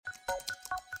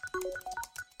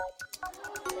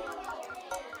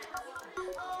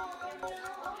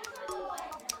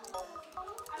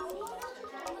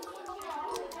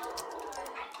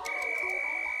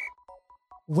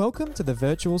Welcome to the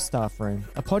Virtual Staff Room,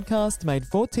 a podcast made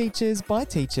for teachers by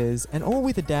teachers and all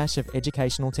with a dash of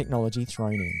educational technology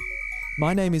thrown in.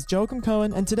 My name is Joachim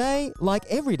Cohen, and today, like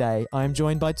every day, I am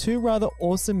joined by two rather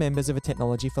awesome members of a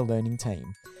Technology for Learning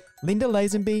team, Linda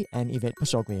Lazenby and Yvette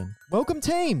Pashoglian. Welcome,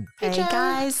 team! Hey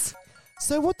guys!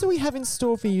 So what do we have in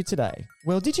store for you today?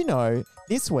 Well, did you know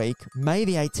this week, May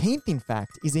the 18th in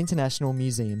fact, is International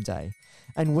Museum Day.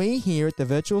 And we here at the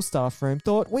Virtual Staff Room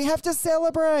thought we have to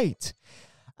celebrate!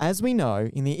 As we know,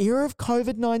 in the era of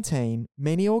COVID-19,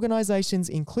 many organisations,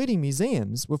 including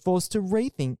museums, were forced to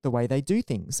rethink the way they do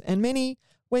things, and many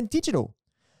went digital.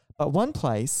 But one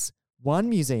place, one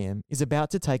museum, is about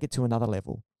to take it to another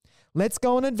level. Let's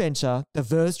go on adventure. The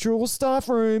Virtual Staff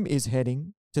Room is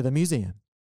heading to the museum.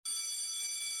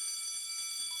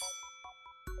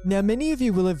 Now, many of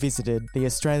you will have visited the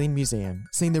Australian Museum,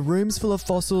 seen the rooms full of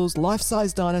fossils,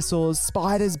 life-size dinosaurs,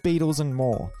 spiders, beetles and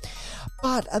more.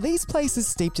 But are these places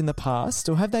steeped in the past,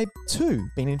 or have they too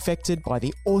been infected by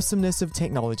the awesomeness of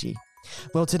technology?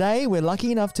 Well, today we're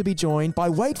lucky enough to be joined by,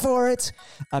 wait for it,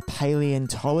 a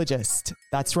paleontologist.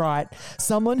 That's right,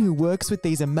 someone who works with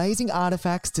these amazing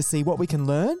artefacts to see what we can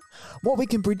learn, what we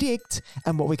can predict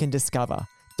and what we can discover.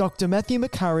 Dr Matthew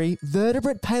McCurry,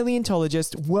 vertebrate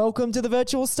paleontologist, welcome to the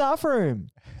Virtual Staff Room.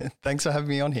 Thanks for having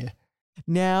me on here.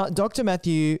 Now, Dr.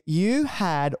 Matthew, you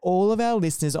had all of our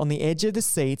listeners on the edge of the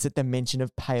seats at the mention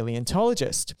of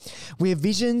paleontologist. We have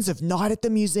visions of Night at the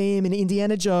Museum and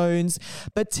Indiana Jones,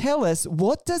 but tell us,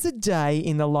 what does a day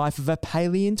in the life of a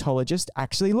paleontologist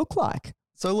actually look like?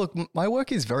 So look, my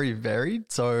work is very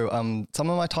varied. So some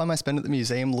of my time I spend at the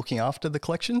museum looking after the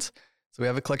collections. So we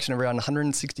have a collection of around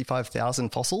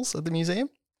 165,000 fossils at the museum.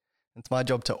 It's my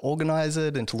job to organise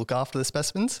it and to look after the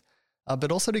specimens,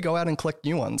 but also to go out and collect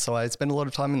new ones. So I spend a lot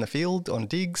of time in the field on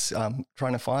digs,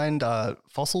 trying to find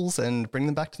fossils and bring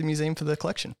them back to the museum for the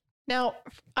collection. Now,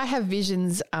 I have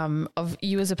visions of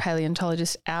you as a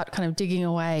paleontologist out kind of digging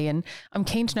away, and I'm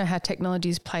keen to know how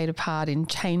technology's played a part in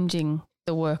changing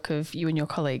the work of you and your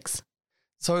colleagues.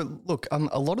 So look,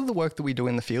 a lot of the work that we do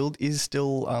in the field is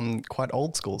still quite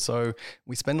old school. So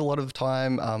we spend a lot of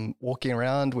time walking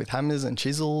around with hammers and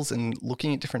chisels and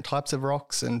looking at different types of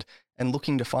rocks and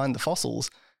looking to find the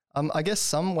fossils. I guess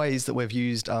some ways that we've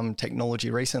used technology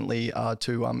recently are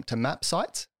to map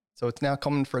sites. So it's now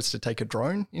common for us to take a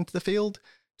drone into the field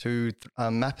to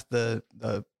map the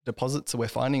deposits that we're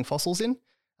finding fossils in.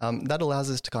 That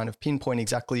allows us to kind of pinpoint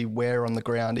exactly where on the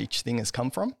ground each thing has come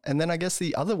from. And then I guess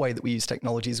the other way that we use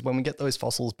technology is when we get those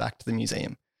fossils back to the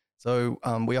museum. So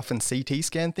we often CT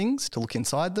scan things to look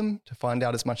inside them to find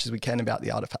out as much as we can about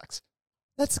the artifacts.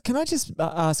 Can I just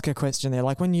ask a question there?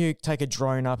 Like when you take a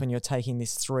drone up and you're taking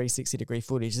this 360-degree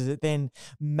footage, does it then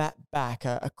map back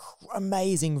a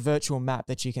amazing virtual map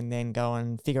that you can then go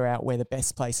and figure out where the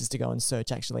best places to go and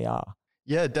search actually are?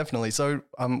 Yeah, definitely. So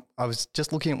I was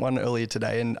just looking at one earlier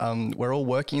today, and we're all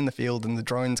working in the field and the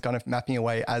drone's kind of mapping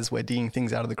away as we're digging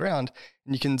things out of the ground.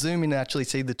 And you can zoom in and actually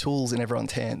see the tools in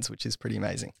everyone's hands, which is pretty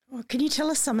amazing. Well, can you tell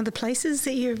us some of the places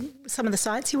that some of the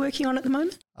sites you're working on at the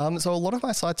moment? So a lot of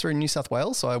my sites are in New South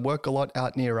Wales. So I work a lot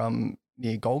out near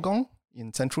Golgong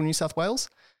in central New South Wales.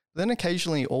 Then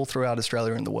occasionally all throughout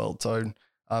Australia and the world. So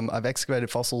I've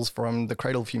excavated fossils from the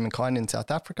cradle of humankind in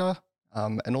South Africa,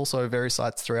 and also various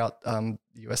sites throughout the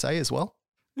USA as well.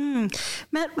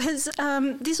 Matt, has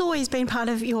this always been part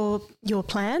of your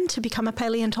plan to become a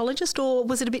paleontologist, or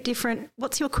was it a bit different?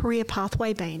 What's your career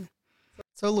pathway been?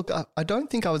 So look, I don't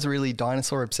think I was a really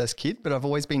dinosaur-obsessed kid, but I've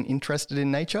always been interested in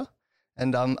nature.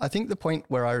 And I think the point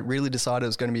where I really decided I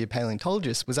was going to be a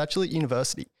paleontologist was actually at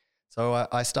university. So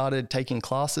I started taking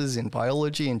classes in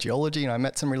biology and geology, and I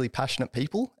met some really passionate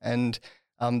people, and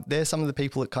they're some of the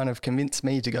people that kind of convinced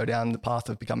me to go down the path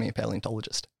of becoming a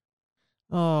paleontologist.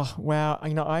 Oh, wow.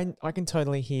 I can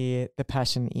totally hear the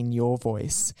passion in your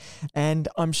voice. And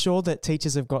I'm sure that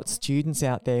teachers have got students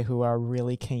out there who are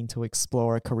really keen to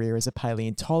explore a career as a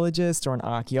paleontologist or an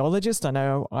archaeologist. I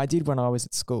know I did when I was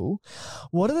at school.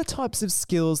 What are the types of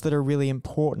skills that are really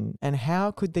important, and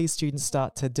how could these students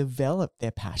start to develop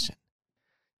their passion?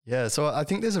 Yeah, so I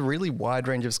think there's a really wide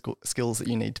range of skills that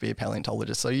you need to be a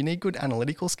paleontologist. So you need good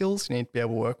analytical skills. You need to be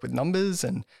able to work with numbers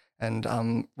and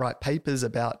write papers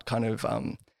about kind of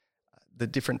the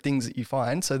different things that you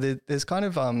find. So there's kind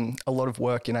of a lot of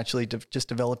work in actually just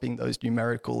developing those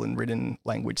numerical and written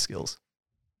language skills.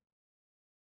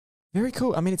 Very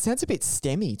cool. I mean, it sounds a bit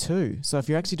STEMmy too. So if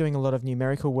you're actually doing a lot of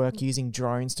numerical work using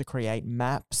drones to create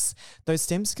maps, those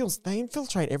STEM skills, they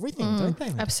infiltrate everything, don't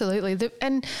they? Absolutely.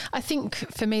 And I think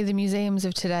for me, the museums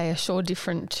of today are sure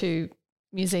different to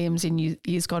museums in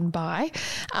years gone by.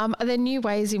 Are there new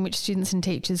ways in which students and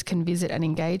teachers can visit and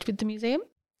engage with the museum?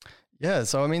 Yeah,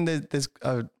 so I mean, there's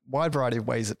a wide variety of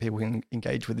ways that people can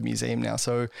engage with the museum now.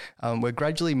 So we're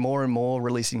gradually more and more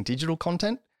releasing digital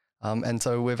content. And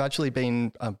so we've actually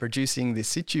been producing this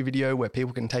situ video where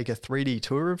people can take a 3D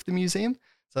tour of the museum.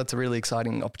 So that's a really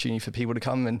exciting opportunity for people to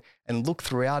come and look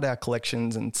throughout our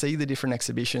collections and see the different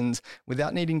exhibitions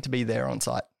without needing to be there on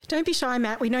site. Don't be shy,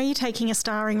 Matt. We know you're taking a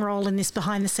starring role in this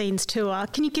behind-the-scenes tour.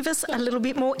 Can you give us a little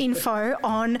bit more info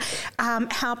on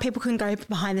how people can go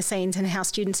behind the scenes and how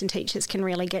students and teachers can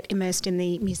really get immersed in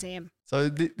the museum? So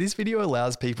this video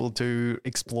allows people to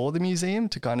explore the museum,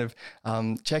 to kind of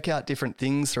check out different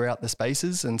things throughout the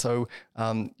spaces. And so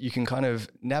you can kind of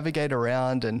navigate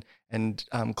around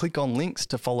and click on links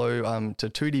to follow to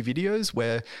 2D videos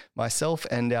where myself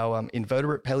and our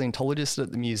invertebrate paleontologist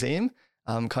at the museum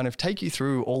kind of take you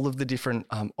through all of the different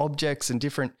objects and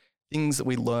different things that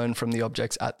we learn from the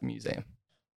objects at the museum.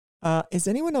 Is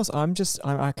anyone else,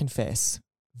 I confess,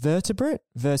 vertebrate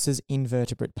versus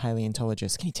invertebrate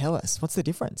paleontologist? Can you tell us, what's the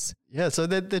difference? Yeah, so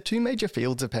there are two major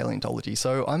fields of paleontology.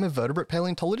 So I'm a vertebrate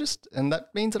paleontologist, and that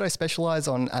means that I specialize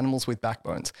on animals with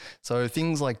backbones. So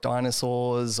things like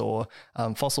dinosaurs or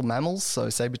fossil mammals, so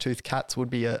saber-toothed cats would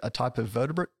be a type of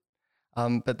vertebrate.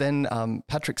 But then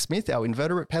Patrick Smith, our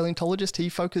invertebrate paleontologist, he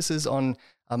focuses on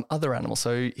other animals.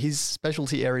 So his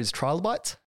specialty area is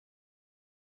trilobites.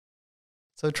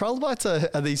 So trilobites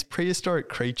are these prehistoric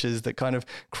creatures that kind of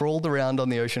crawled around on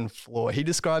the ocean floor. He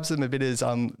describes them a bit as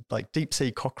like deep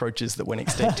sea cockroaches that went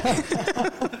extinct.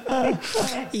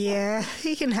 Yeah,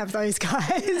 you can have those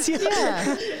guys.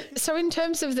 Yeah. So in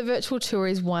terms of the virtual tour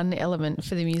is one element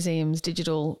for the museum's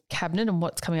digital cabinet and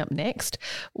what's coming up next.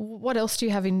 What else do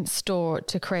you have in store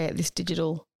to create this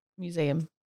digital museum?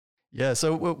 Yeah,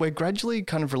 so we're gradually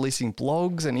kind of releasing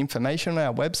blogs and information on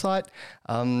our website,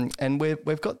 and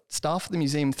we've got staff at the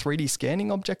museum 3D scanning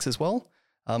objects as well.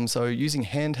 So using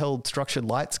handheld structured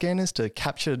light scanners to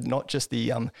capture not just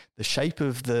the shape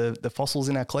of the fossils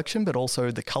in our collection, but also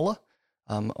the colour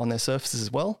on their surfaces as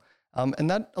well. And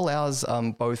that allows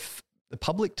both the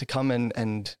public to come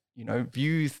and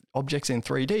view objects in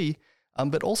 3D,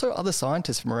 but also other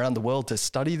scientists from around the world to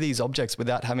study these objects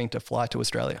without having to fly to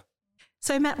Australia.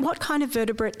 So, Matt, what kind of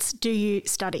vertebrates do you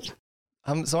study?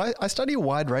 So I study a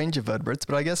wide range of vertebrates,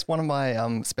 but I guess one of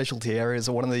my specialty areas,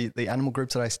 or one of the animal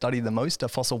groups that I study the most, are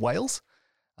fossil whales.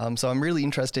 So I'm really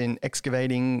interested in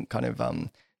excavating kind of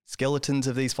skeletons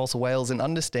of these fossil whales and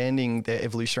understanding their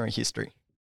evolutionary history.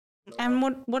 And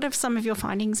what have some of your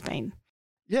findings been?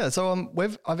 Yeah, so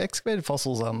I've excavated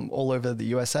fossils all over the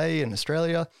USA and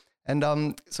Australia,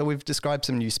 and so we've described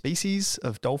some new species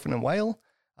of dolphin and whale.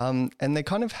 And they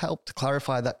kind of helped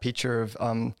clarify that picture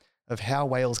of how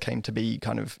whales came to be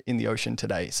kind of in the ocean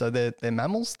today. So they're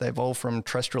mammals, they evolved from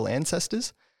terrestrial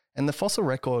ancestors, and the fossil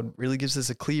record really gives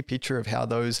us a clear picture of how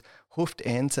those hoofed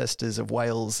ancestors of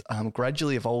whales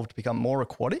gradually evolved to become more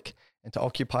aquatic and to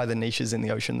occupy the niches in the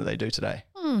ocean that they do today.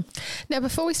 Now,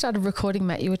 before we started recording,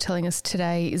 Matt, you were telling us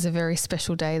today is a very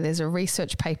special day. There's a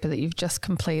research paper that you've just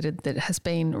completed that has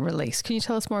been released. Can you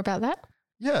tell us more about that?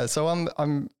 Yeah, so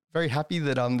I'm very happy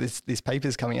that this paper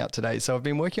is coming out today. So I've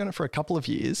been working on it for a couple of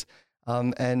years,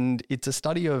 and it's a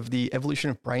study of the evolution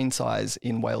of brain size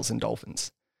in whales and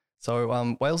dolphins.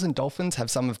 So whales and dolphins have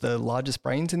some of the largest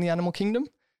brains in the animal kingdom.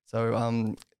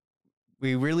 So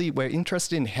we're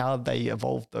interested in how they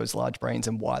evolved those large brains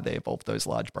and why they evolved those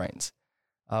large brains.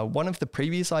 One of the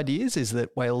previous ideas is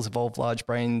that whales evolved large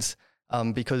brains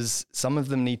because some of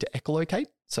them need to echolocate.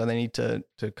 So they need to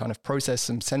kind of process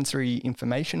some sensory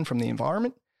information from the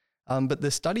environment. But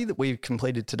the study that we've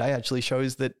completed today actually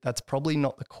shows that that's probably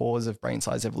not the cause of brain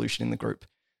size evolution in the group.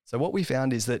 So what we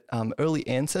found is that early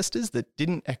ancestors that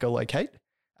didn't echolocate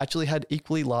actually had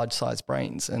equally large sized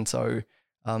brains. And so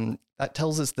that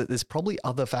tells us that there's probably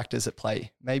other factors at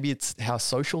play. Maybe it's how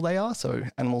social they are. So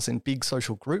animals in big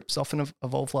social groups often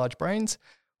evolve large brains,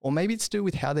 or maybe it's to do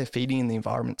with how they're feeding in the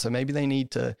environment. So maybe they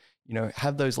need to,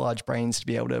 have those large brains to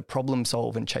be able to problem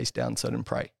solve and chase down certain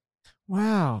prey.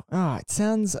 Wow. Oh, it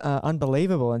sounds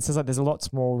unbelievable, and sounds like there's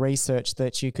lots more research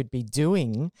that you could be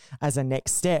doing as a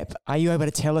next step. Are you able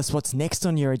to tell us what's next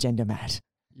on your agenda, Matt?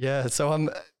 Yeah. So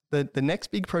the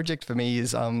next big project for me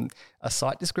is a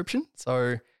site description.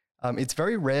 So it's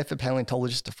very rare for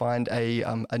paleontologists to find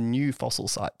a new fossil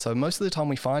site. So most of the time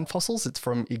we find fossils, it's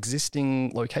from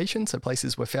existing locations, so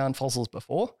places where found fossils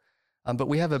before. But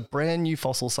we have a brand new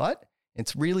fossil site.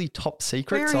 It's really top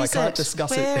secret, so I can't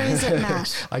discuss it. Where is it,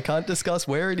 Matt? I can't discuss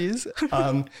where it is.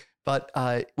 But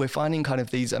we're finding kind of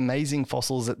these amazing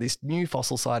fossils at this new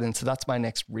fossil site, and so that's my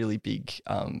next really big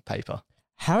paper.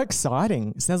 How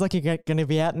exciting. It sounds like you're going to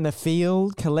be out in the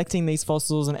field collecting these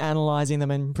fossils and analysing them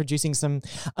and producing some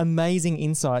amazing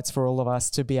insights for all of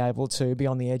us to be able to be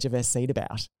on the edge of our seat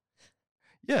about.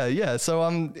 Yeah.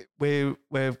 So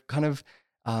we're kind of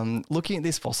looking at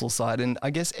this fossil site, and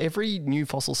I guess every new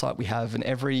fossil site we have and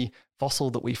every fossil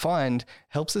that we find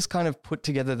helps us kind of put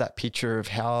together that picture of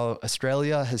how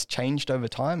Australia has changed over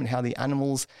time and how the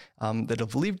animals that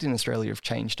have lived in Australia have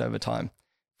changed over time.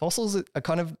 Fossils are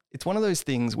kind of, it's one of those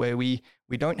things where we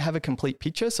don't have a complete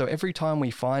picture. So every time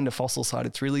we find a fossil site,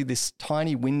 it's really this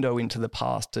tiny window into the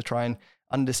past to try and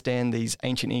understand these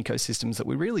ancient ecosystems that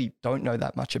we really don't know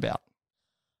that much about.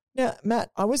 Now, Matt,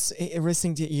 I was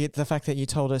listening to you, the fact that you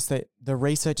told us that the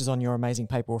researchers on your amazing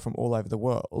paper were from all over the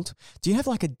world. Do you have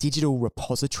like a digital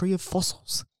repository of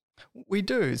fossils? We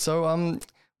do. So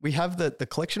we have the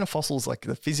collection of fossils, like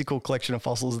the physical collection of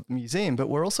fossils at the museum, but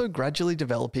we're also gradually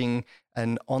developing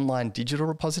an online digital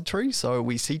repository. So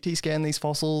we CT scan these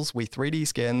fossils, we 3D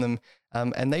scan them,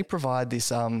 and they provide this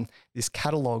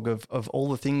catalogue of all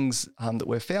the things that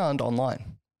we've found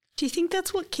online. Do you think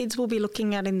that's what kids will be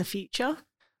looking at in the future?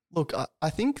 Look, I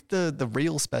think the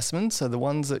real specimens, so the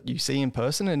ones that you see in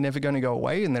person, are never going to go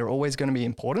away and they're always going to be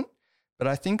important. But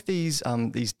I think these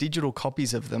digital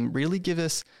copies of them really give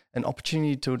us an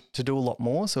opportunity to do a lot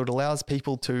more. So it allows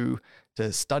people to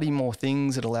study more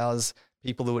things. It allows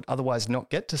people who would otherwise not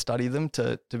get to study them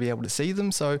to be able to see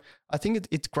them. So I think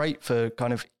it's great for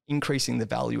kind of increasing the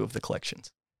value of the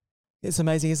collections. It's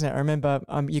amazing, isn't it? I remember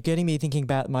you're getting me thinking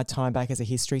about my time back as a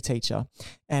history teacher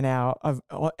and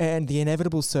and the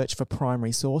inevitable search for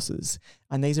primary sources.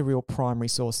 And these are real primary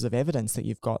sources of evidence that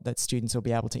you've got that students will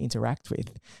be able to interact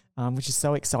with, which is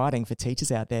so exciting for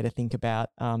teachers out there to think about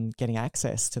getting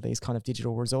access to these kind of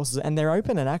digital resources. And they're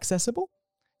open and accessible?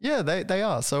 Yeah, they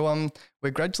are. So we're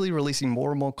gradually releasing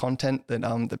more and more content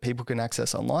that people can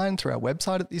access online through our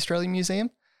website at the Australian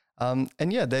Museum.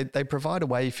 And yeah, they provide a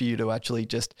way for you to actually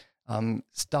just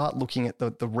start looking at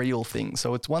the real thing.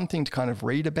 So it's one thing to kind of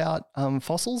read about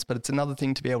fossils, but it's another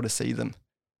thing to be able to see them.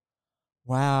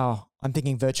 Wow. I'm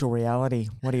thinking virtual reality.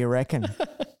 What do you reckon?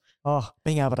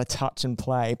 Being able to touch and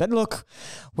play. But look,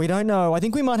 we don't know. I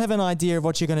think we might have an idea of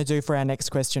what you're going to do for our next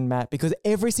question, Matt, because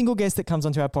every single guest that comes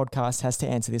onto our podcast has to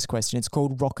answer this question. It's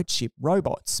called Rocket Ship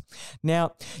Robots.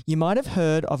 Now, you might have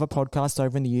heard of a podcast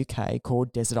over in the UK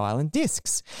called Desert Island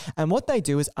Discs. And what they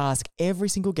do is ask every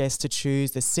single guest to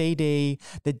choose the CD,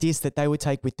 the disc that they would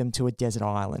take with them to a desert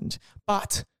island.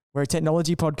 But we're a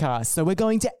technology podcast, so we're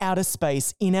going to outer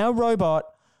space in our robot.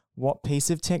 What piece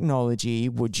of technology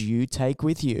would you take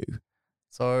with you?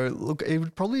 So look, it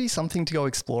would probably be something to go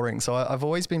exploring. So I've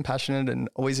always been passionate and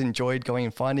always enjoyed going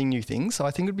and finding new things. So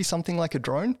I think it would be something like a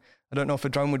drone. I don't know if a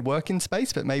drone would work in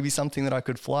space, but maybe something that I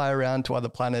could fly around to other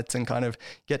planets and kind of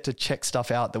get to check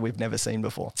stuff out that we've never seen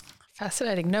before.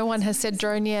 Fascinating. No one has said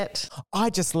drone yet. I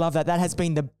just love that. That has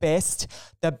been the best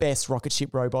rocket ship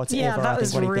robots ever. Yeah, that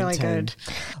was really good.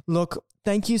 Look,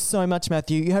 thank you so much,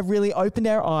 Matthew. You have really opened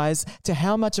our eyes to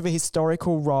how much of a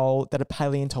historical role that a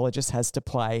paleontologist has to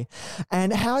play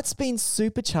and how it's been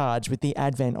supercharged with the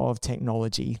advent of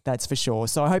technology, that's for sure.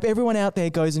 So I hope everyone out there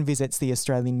goes and visits the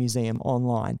Australian Museum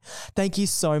online. Thank you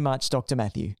so much, Dr.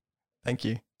 Matthew. Thank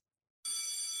you.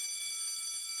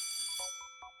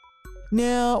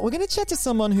 Now, we're going to chat to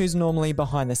someone who's normally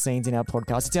behind the scenes in our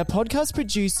podcast. It's our podcast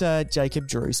producer, Jacob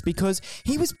Druce, because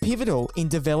he was pivotal in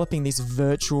developing this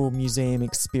virtual museum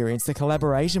experience, the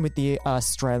collaboration with the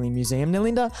Australian Museum. Now,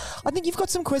 Linda, I think you've got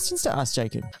some questions to ask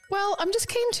Jacob. Well, I'm just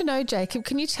keen to know, Jacob,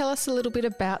 can you tell us a little bit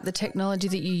about the technology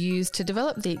that you used to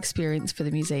develop the experience for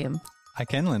the museum? I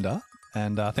can, Linda,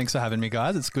 and thanks for having me,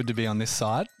 guys. It's good to be on this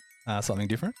side, something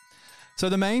different. So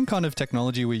the main kind of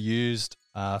technology we used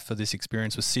for this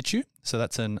experience was Situ. So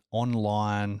that's an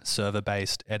online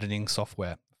server-based editing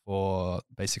software for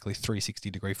basically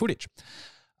 360-degree footage.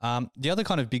 The other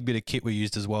kind of big bit of kit we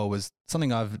used as well was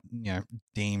something I've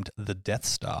deemed the Death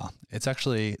Star. It's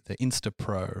actually the Insta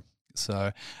Pro.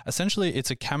 So essentially,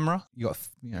 it's a camera. You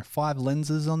got 5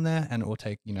 lenses on there, and it will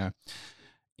take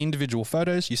individual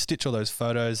photos. You stitch all those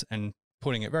photos and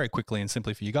putting it very quickly and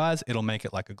simply for you guys, it'll make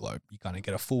it like a globe. You kind of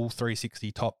get a full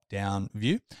 360 top-down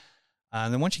view.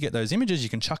 And then once you get those images, you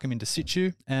can chuck them into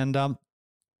Situ and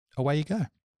away you go.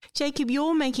 Jacob,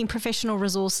 you're making professional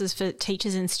resources for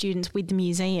teachers and students with the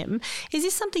museum. Is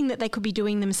this something that they could be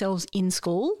doing themselves in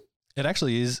school? It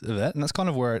actually is that, and that's kind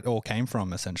of where it all came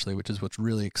from, essentially, which is what's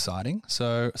really exciting.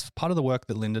 So part of the work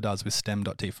that Linda does with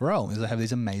STEM.T4L is they have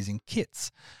these amazing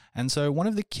kits. And so one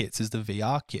of the kits is the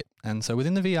VR kit. And so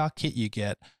within the VR kit, you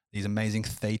get these amazing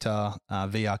theta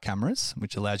VR cameras,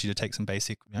 which allows you to take some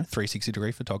basic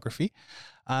 360-degree photography.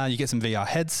 You get some VR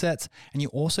headsets, and you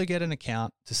also get an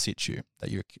account to Situ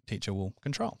that your teacher will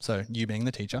control. So you being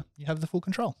the teacher, you have the full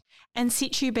control. And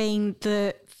Situ being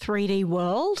the 3D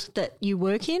world that you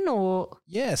work in, or?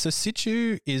 Yeah, so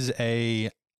Situ is a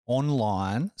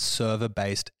online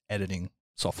server-based editing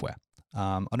software.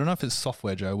 I don't know if it's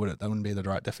software, Joe, would it? That wouldn't be the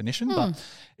right definition, but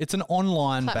it's an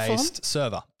online-based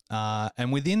server.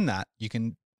 And within that, you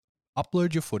can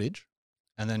upload your footage,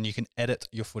 and then you can edit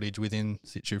your footage within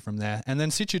Situ from there. And then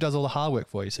Situ does all the hard work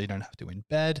for you, so you don't have to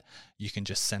embed. You can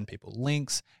just send people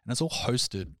links, and it's all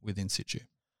hosted within Situ.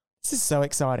 This is so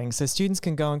exciting. So students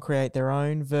can go and create their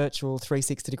own virtual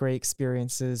 360-degree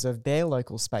experiences of their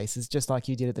local spaces, just like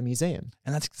you did at the museum.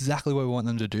 And that's exactly what we want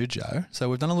them to do, Joe. So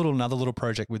we've done another little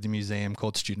project with the museum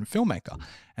called Student Filmmaker.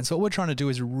 And so what we're trying to do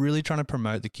is really trying to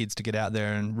promote the kids to get out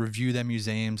there and review their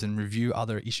museums and review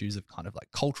other issues of kind of like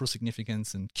cultural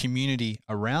significance and community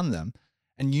around them,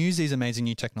 and use these amazing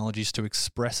new technologies to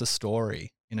express a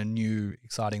story in a new,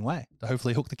 exciting way to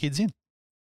hopefully hook the kids in.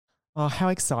 Oh, how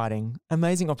exciting.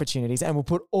 Amazing opportunities. And we'll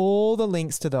put all the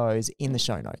links to those in the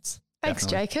show notes. Thanks,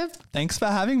 Definitely. Jacob. Thanks for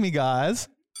having me, guys.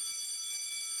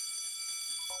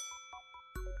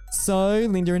 So,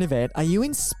 Linda and Yvette, are you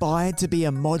inspired to be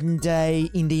a modern-day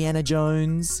Indiana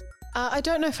Jones? I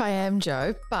don't know if I am,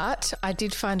 Joe, but I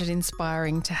did find it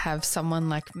inspiring to have someone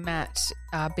like Matt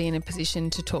be in a position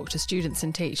to talk to students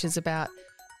and teachers about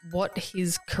what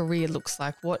his career looks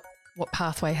like, what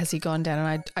pathway has he gone down.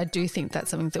 And I do think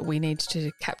that's something that we need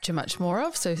to capture much more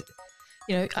of. So,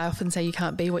 I often say you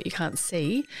can't be what you can't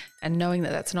see, and knowing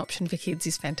that that's an option for kids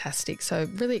is fantastic. So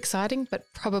really exciting, but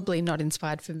probably not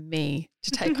inspired for me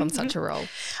to take on such a role.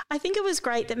 I think it was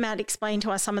great that Matt explained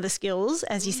to us some of the skills,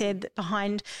 as you said,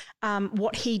 behind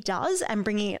what he does and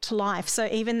bringing it to life. So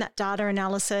even that data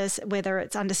analysis, whether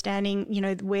it's understanding,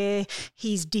 where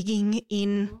he's digging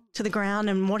in to the ground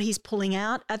and what he's pulling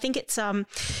out, I think it's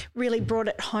really brought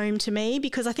it home to me,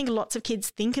 because I think lots of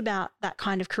kids think about that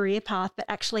kind of career path, but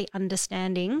actually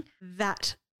understanding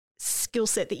that skill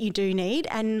set that you do need.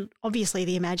 And obviously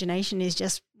the imagination is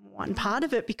just one part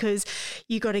of it, because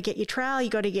you got to get your trowel, you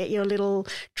got to get your little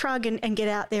trug and get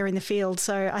out there in the field.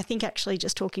 So I think actually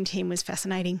just talking to him was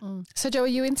fascinating. So Joe, are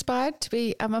you inspired to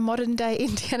be a modern day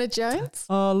Indiana Jones?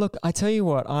 Oh, look, I tell you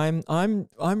what, I'm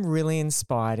really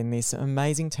inspired in this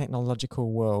amazing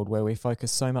technological world where we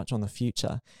focus so much on the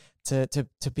future. To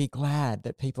be glad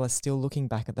that people are still looking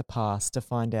back at the past to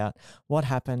find out what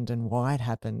happened and why it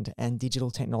happened, and digital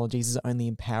technologies is only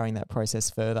empowering that process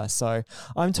further. So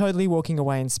I'm totally walking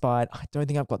away inspired. I don't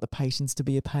think I've got the patience to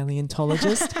be a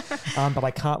paleontologist, but I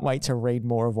can't wait to read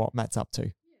more of what Matt's up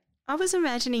to. I was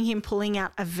imagining him pulling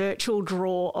out a virtual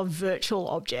drawer of virtual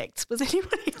objects. Was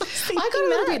anybody else thinking I got a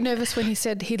little that? bit nervous when he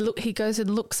said he goes and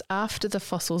looks after the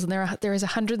fossils, and there is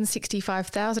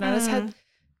 165,000. I just had,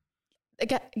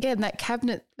 again, that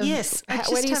cabinet. Yes.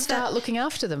 Where do you start looking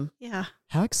after them? Yeah.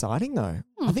 How exciting, though.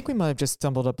 I think we might have just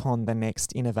stumbled upon the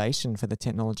next innovation for the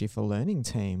Technology for Learning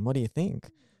team. What do you think?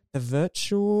 The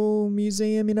virtual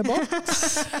museum in a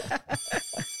box?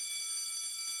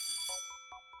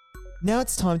 Now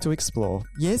it's time to explore.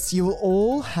 Yes, you will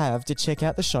all have to check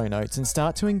out the show notes and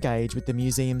start to engage with the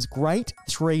museum's great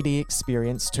 3D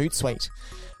experience, Toot Sweet.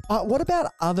 What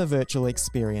about other virtual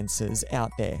experiences out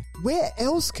there? Where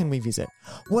else can we visit?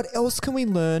 What else can we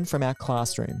learn from our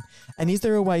classroom? And is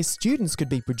there a way students could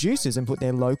be producers and put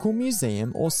their local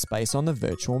museum or space on the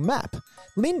virtual map?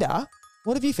 Linda,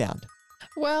 what have you found?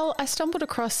 Well, I stumbled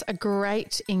across a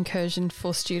great incursion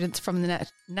for students from the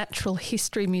Natural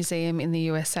History Museum in the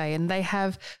USA, and they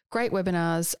have great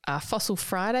webinars, Fossil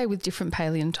Friday with different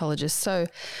paleontologists. So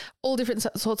all different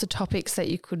sorts of topics that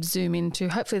you could zoom into.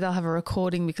 Hopefully they'll have a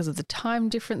recording because of the time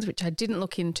difference, which I didn't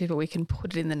look into, but we can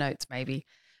put it in the notes maybe.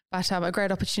 But a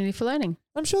great opportunity for learning.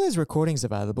 I'm sure there's recordings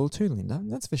available too, Linda.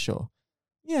 That's for sure.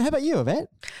 Yeah, how about you, Yvette?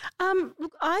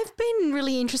 Look, I've been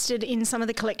really interested in some of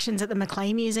the collections at the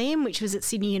Macleay Museum, which was at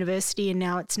Sydney University, and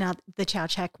now it's the Chow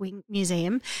Chak Wing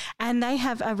Museum. And they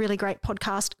have a really great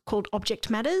podcast called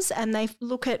Object Matters, and they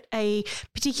look at a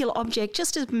particular object,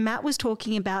 just as Matt was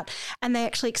talking about, and they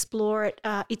actually explore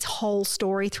its whole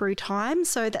story through time.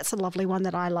 So that's a lovely one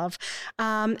that I love.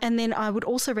 And then I would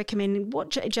also recommend what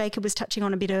Jacob was touching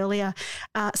on a bit earlier,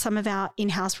 some of our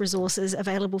in-house resources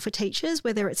available for teachers,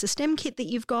 whether it's a STEM kit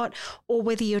that you've got, or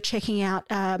whether you're checking out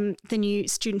the new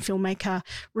Student Filmmaker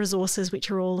resources, which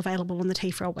are all available on the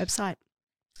T4L website.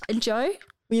 And Joe?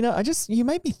 But, you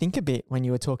made me think a bit when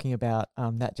you were talking about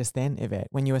that just then, Yvette,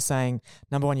 when you were saying,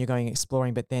 number one, you're going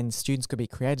exploring, but then students could be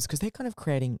creators because they're kind of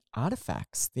creating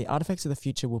artifacts. The artifacts of the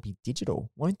future will be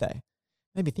digital, won't they?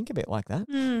 Maybe think a bit like that.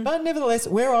 But nevertheless,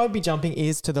 where I would be jumping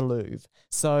is to the Louvre.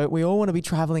 So we all want to be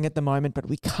traveling at the moment, but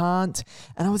we can't.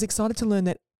 And I was excited to learn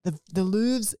that the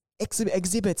Louvre's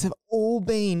exhibits have all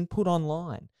been put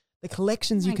online. The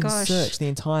collections, you can search the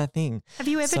entire thing. Have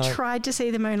you ever tried to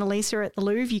see the Mona Lisa at the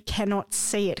Louvre? You cannot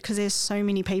see it because there's so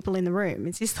many people in the room.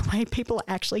 Is this the way people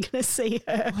are actually going to see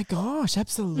her? Oh my gosh,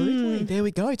 absolutely. There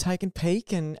we go. Take a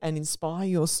peek and inspire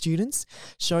your students.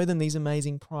 Show them these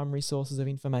amazing primary sources of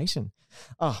information.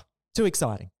 Oh, too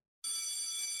exciting.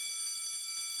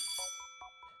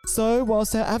 So,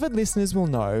 whilst our avid listeners will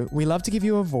know, we love to give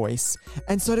you a voice.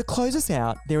 And so to close us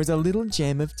out, there is a little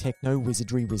gem of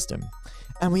techno-wizardry wisdom.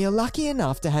 And we are lucky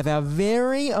enough to have our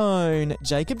very own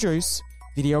Jacob Druce,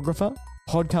 videographer,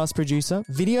 podcast producer,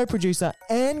 video producer,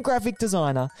 and graphic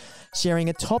designer, sharing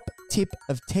a top tip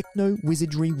of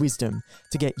techno-wizardry wisdom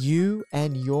to get you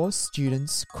and your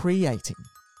students creating.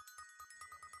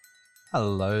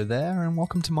 Hello there, and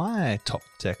welcome to my top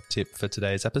tech tip for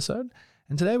today's episode.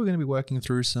 And today we're going to be working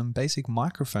through some basic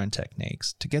microphone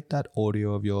techniques to get that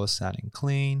audio of yours sounding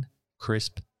clean,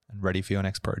 crisp, and ready for your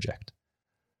next project.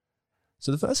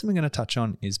 So the first thing we're going to touch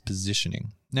on is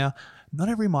positioning. Now, not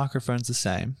every microphone's the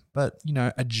same, but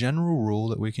a general rule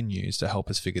that we can use to help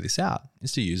us figure this out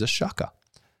is to use a shucker.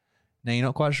 Now, you're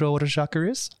not quite sure what a shucker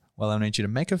is? Well, I need you to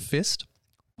make a fist,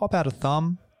 pop out a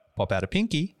thumb, pop out a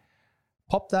pinky,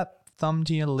 pop that thumb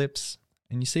to your lips,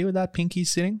 and you see where that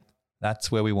pinky's sitting?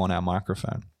 That's where we want our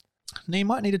microphone. Now, you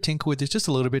might need to tinker with this just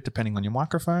a little bit depending on your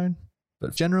microphone,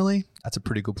 but generally, that's a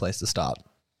pretty good place to start.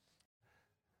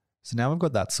 So now we've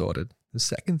got that sorted. The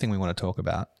second thing we want to talk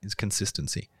about is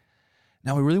consistency.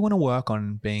 Now, we really want to work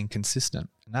on being consistent,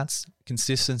 and that's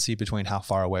consistency between how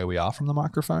far away we are from the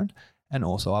microphone and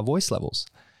also our voice levels.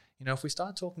 If we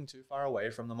start talking too far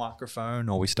away from the microphone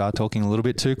or we start talking a little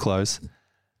bit too close,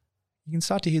 you can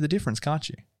start to hear the difference, can't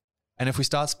you? And if we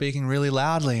start speaking really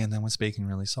loudly and then we're speaking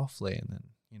really softly and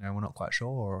then, we're not quite sure,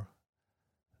 or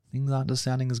things aren't just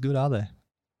sounding as good, are they?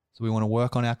 So we want to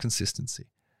work on our consistency,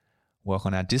 work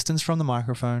on our distance from the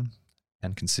microphone,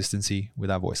 and consistency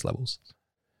with our voice levels.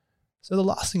 So the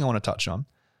last thing I want to touch on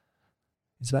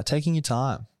is about taking your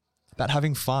time, about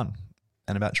having fun,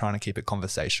 and about trying to keep it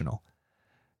conversational.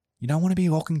 You don't want to be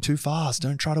walking too fast.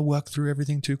 Don't try to work through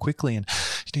everything too quickly. And,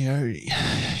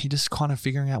 you're just kind of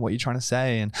figuring out what you're trying to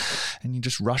say and you're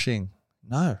just rushing.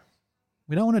 No,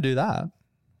 we don't want to do that.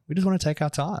 We just want to take our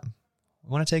time. We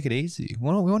want to take it easy. We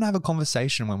want to have a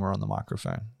conversation when we're on the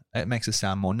microphone. It makes us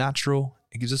sound more natural.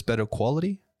 It gives us better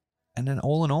quality. And then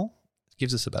all in all, it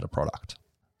gives us a better product.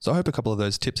 So I hope a couple of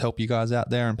those tips help you guys out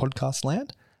there in podcast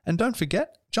land. And don't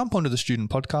forget, jump onto the Student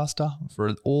Podcaster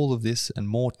for all of this and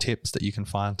more tips that you can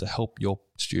find to help your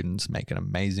students make an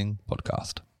amazing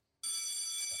podcast.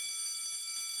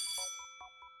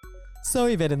 So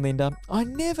Yvette and Linda, I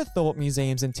never thought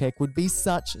museums and tech would be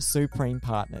such supreme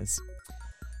partners.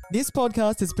 This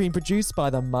podcast has been produced by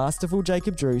the masterful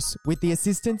Jacob Druce with the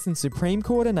assistance and supreme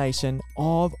coordination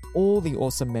of all the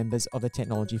awesome members of the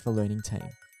Technology for Learning team.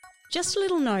 Just a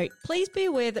little note, please be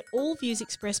aware that all views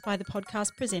expressed by the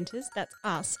podcast presenters, that's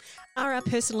us, are our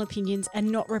personal opinions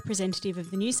and not representative of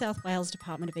the New South Wales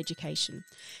Department of Education.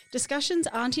 Discussions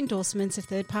aren't endorsements of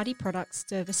third-party products,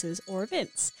 services or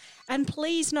events. And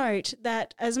please note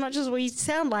that as much as we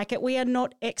sound like it, we are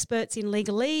not experts in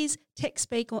legalese, tech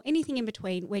speak or anything in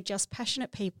between. We're just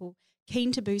passionate people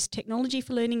keen to boost technology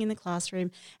for learning in the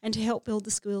classroom and to help build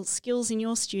the skills in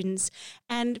your students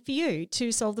and for you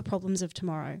to solve the problems of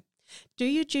tomorrow. Do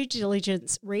your due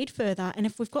diligence, read further, and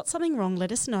if we've got something wrong, let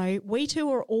us know. We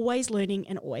too are always learning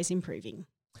and always improving.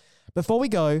 Before we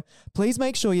go, please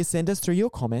make sure you send us through your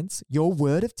comments, your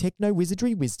word of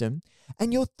techno-wizardry wisdom,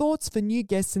 and your thoughts for new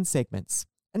guests and segments.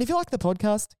 And if you like the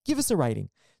podcast, give us a rating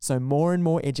so more and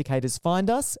more educators find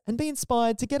us and be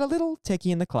inspired to get a little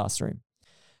techie in the classroom.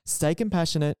 Stay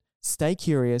compassionate, stay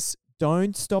curious,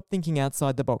 don't stop thinking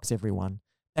outside the box, everyone.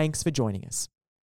 Thanks for joining us.